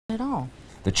at all.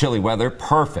 The chilly weather,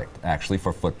 perfect actually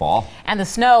for football. And the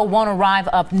snow won't arrive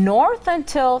up north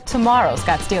until tomorrow.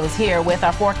 Scott Steele is here with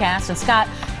our forecast. And Scott,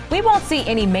 we won't see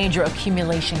any major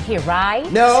accumulation here, right?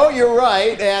 No, you're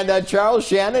right. And Charles,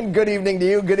 Shannon, good evening to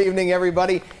you. Good evening,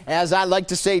 everybody. As I like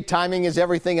to say, timing is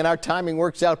everything, and our timing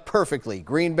works out perfectly.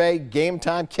 Green Bay, game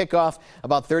time, kickoff,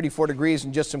 about 34 degrees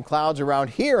and just some clouds around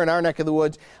here in our neck of the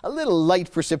woods. A little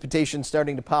light precipitation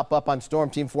starting to pop up on Storm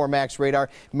Team 4 Max radar,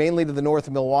 mainly to the north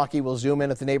of Milwaukee. We'll zoom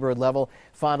in at the neighborhood level.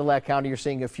 Fond du Lac County, you're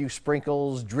seeing a few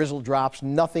sprinkles, drizzle drops,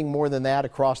 nothing more than that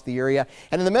across the area.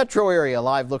 And in the metro area, a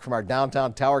live look from our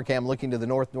downtown tower cam looking to the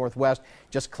north-northwest.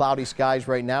 Just cloudy skies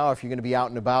right now. If you're going to be out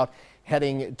and about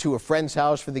heading to a friend's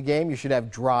house for the game, you should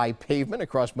have dry pavement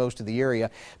across most of the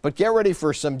area. But get ready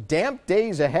for some damp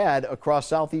days ahead across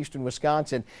southeastern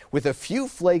Wisconsin with a few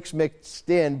flakes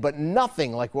mixed in, but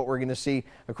nothing like what we're going to see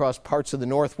across parts of the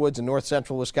Northwoods and north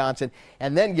central Wisconsin.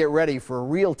 And then get ready for a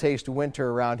real taste of winter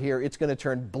around here. It's going to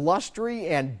turn blustery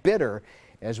and bitter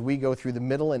as we go through the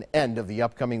middle and end of the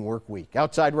upcoming work week.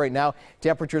 Outside right now,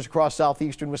 temperatures across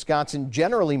southeastern Wisconsin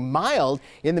generally mild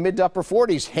in the mid to upper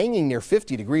 40s, hanging near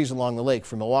 50 degrees along the lake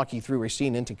from Milwaukee through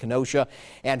Racine into Kenosha,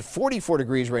 and 44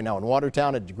 degrees right now in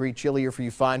Watertown, a degree chillier for you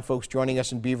fine folks joining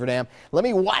us in Beaver Dam. Let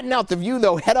me widen out the view,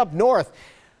 though, head up north.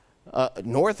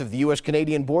 North of the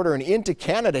U.S.-Canadian border and into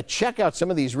Canada. Check out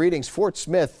some of these readings. Fort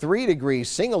Smith, 3 degrees,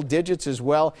 single digits as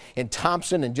well. In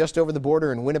Thompson and just over the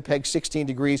border in Winnipeg, 16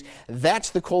 degrees. That's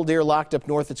the cold air locked up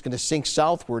north. It's going to sink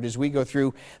southward as we go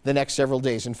through the next several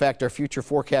days. In fact, our future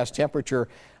forecast temperature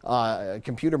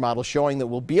computer model showing that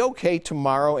we'll be okay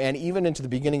tomorrow and even into the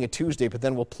beginning of Tuesday, but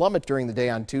then we'll plummet during the day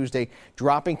on Tuesday,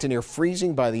 dropping to near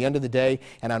freezing by the end of the day.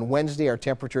 And on Wednesday, our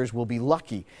temperatures will be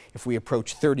lucky if we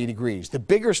approach 30 degrees. The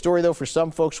bigger story, though, for some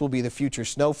folks will be the future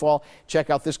snowfall. Check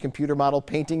out this computer model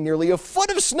painting nearly a foot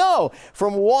of snow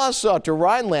from Wausau to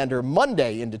Rhinelander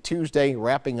Monday into Tuesday,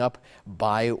 wrapping up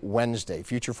by Wednesday.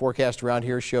 Future forecast around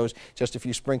here shows just a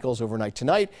few sprinkles overnight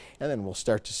tonight, and then we'll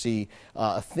start to see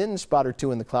a thin spot or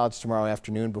two in the clouds tomorrow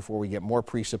afternoon before we get more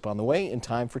precip on the way in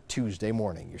time for Tuesday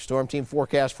morning. Your Storm Team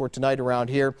forecast for tonight around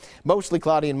here, mostly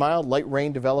cloudy and mild, light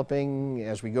rain developing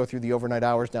as we go through the overnight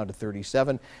hours down to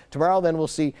 37. Tomorrow then we'll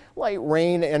see light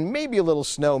rain and maybe a little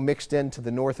snow mixed into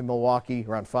the north of Milwaukee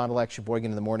around Fond du Lac,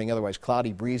 Sheboygan in the morning, otherwise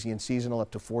cloudy, breezy and seasonal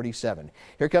up to 47.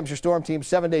 Here comes your Storm Team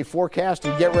 7-day forecast,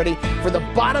 and get ready for the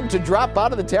bottom to drop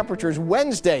out of the temperatures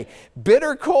Wednesday.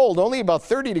 Bitter cold, only about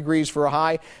 30 degrees for a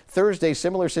high. Thursday,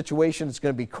 similar situation. It's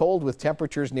going to be cold with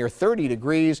temperatures near 30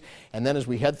 degrees. And then as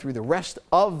we head through the rest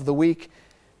of the week,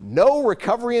 no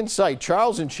recovery in sight.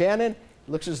 Charles and Shannon,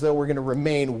 looks as though we're going to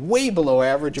remain way below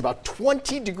average, about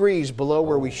 20 degrees below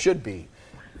where we should be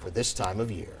for this time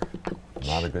of year.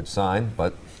 Not a good sign,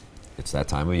 but it's that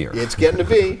time of year. It's getting to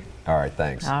be. All right,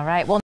 thanks. All right. Well,